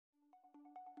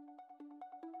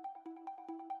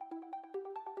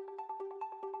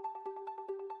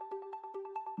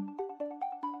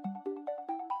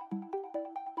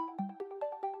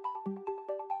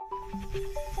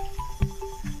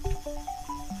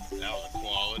That was a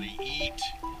quality eat.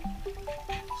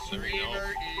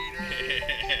 Eater.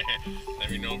 Let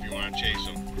me know if you want to chase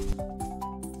them.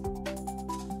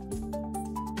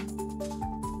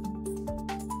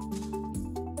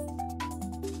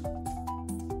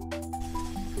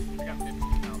 I got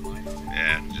 50-pound line on it.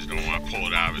 Yeah, just don't want to pull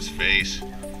it out of his face.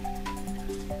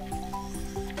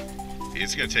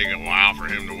 It's going to take a while for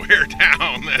him to wear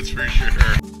down, that's for sure.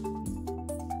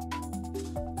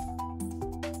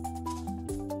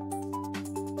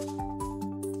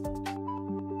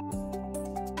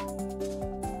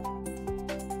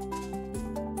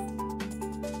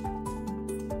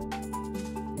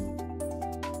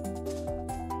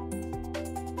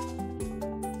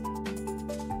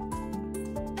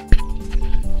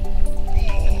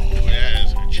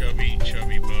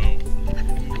 Chubby bow.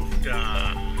 Oofda.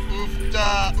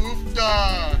 Oofda.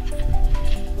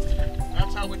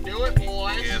 That's how we do it,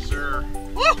 boys. Yes, sir.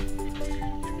 Woo!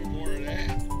 Give me more of that.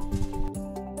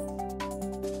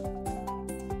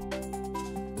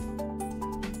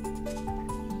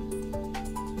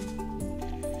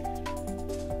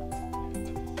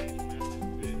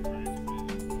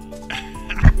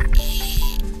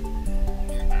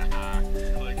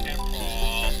 Click and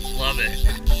fall. Love it.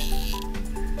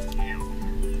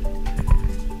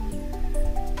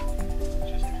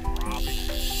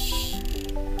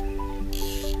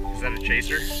 Is that a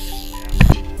chaser? Yeah.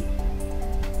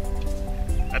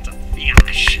 That's a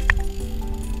fish.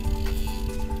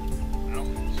 Well,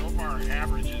 so far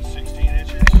average is 16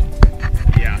 inches.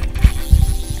 Yeah.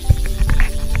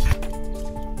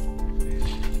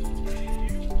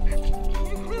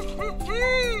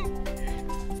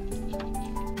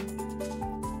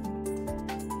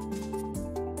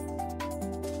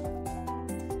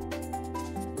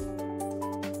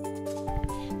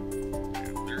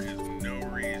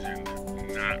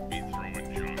 Not be throwing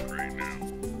junk right now.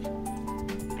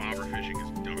 Bobber fishing is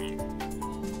dumb.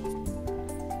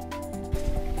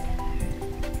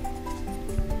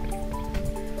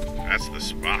 That's the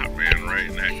spot, man, right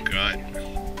in that gut.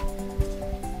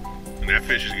 And that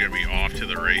fish is gonna be off to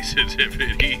the races if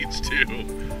it eats too.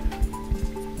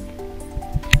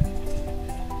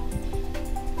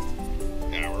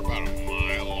 Yeah, we're about a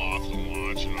mile off the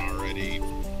launch and already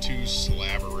 2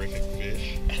 slaverific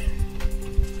fish.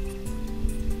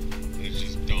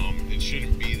 It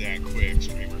shouldn't be that quick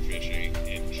streamer fishing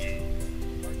in June.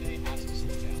 Our day has to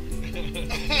slow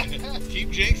down. Keep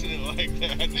jinxing it like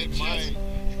that. It might.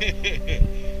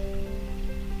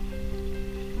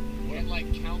 We had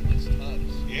like countless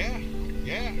tugs. Yeah.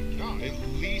 No, at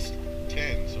least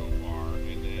 10 so far,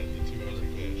 and then the 2 other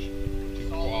fish. 2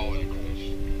 quality fish.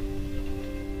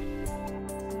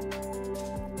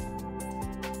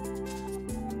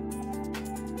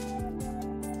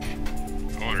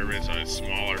 I wonder if it's a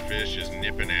smaller fish just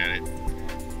nipping at it.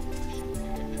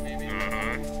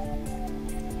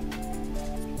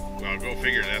 Well, go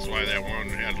figure. That's why that one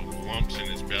had lumps in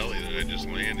his belly that I just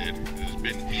landed. It's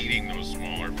been eating those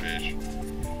smaller fish.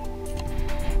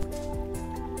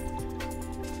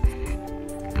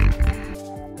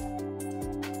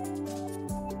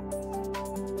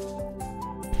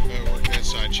 I worked that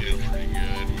side channel pretty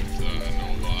good with no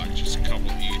lock, just a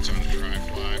couple eats on a dry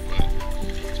fly, but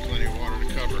it's plenty of water to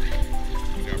cover.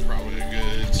 We got probably a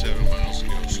good 7 miles to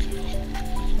go still.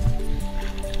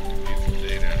 Beautiful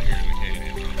day down here in the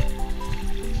canyon.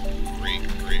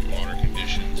 Great water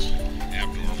conditions.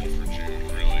 Abnormal for June,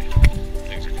 really.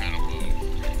 Things are kind of low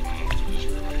for this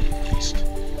river east.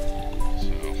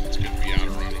 So it's good to be out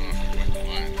of runoff and wet the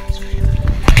line, that's for sure.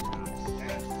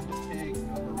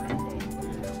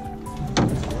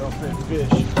 Well-fed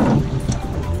fish.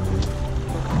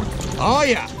 Oh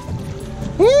yeah!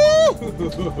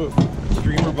 Woo!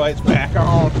 Streamer bites back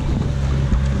on.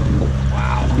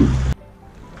 Wow.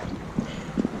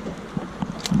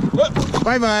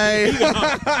 Bye bye.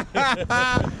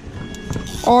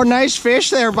 Oh, nice fish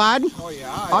there, bud. Oh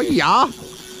yeah. Oh yeah.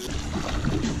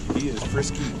 He is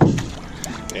frisky.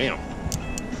 Damn.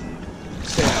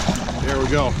 There we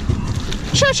go.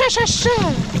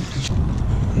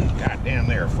 God damn,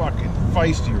 they're fucking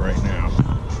feisty right now.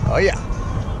 Oh yeah.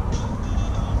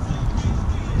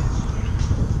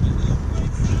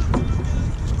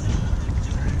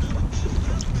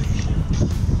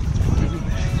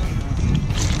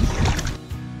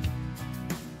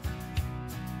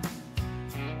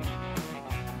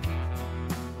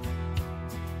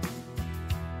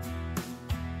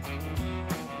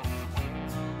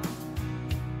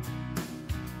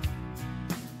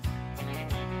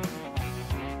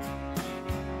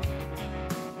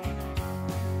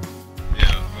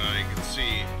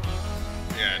 See,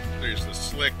 yeah, there's the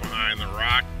slick behind the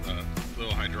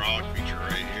dog feature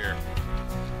right here.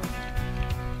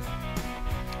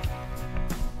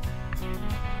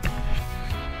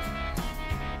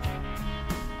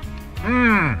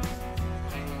 Mmm.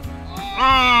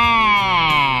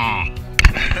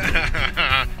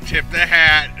 Tip the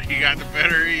hat. He got the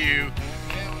better of you.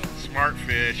 Smart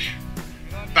fish.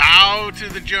 Bow to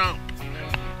the jump.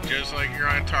 Just like you're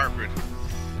on tarpon.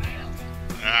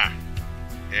 Ah.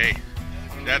 Hey.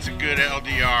 That's a good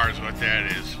LDR is what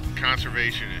that is.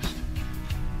 Conservationist.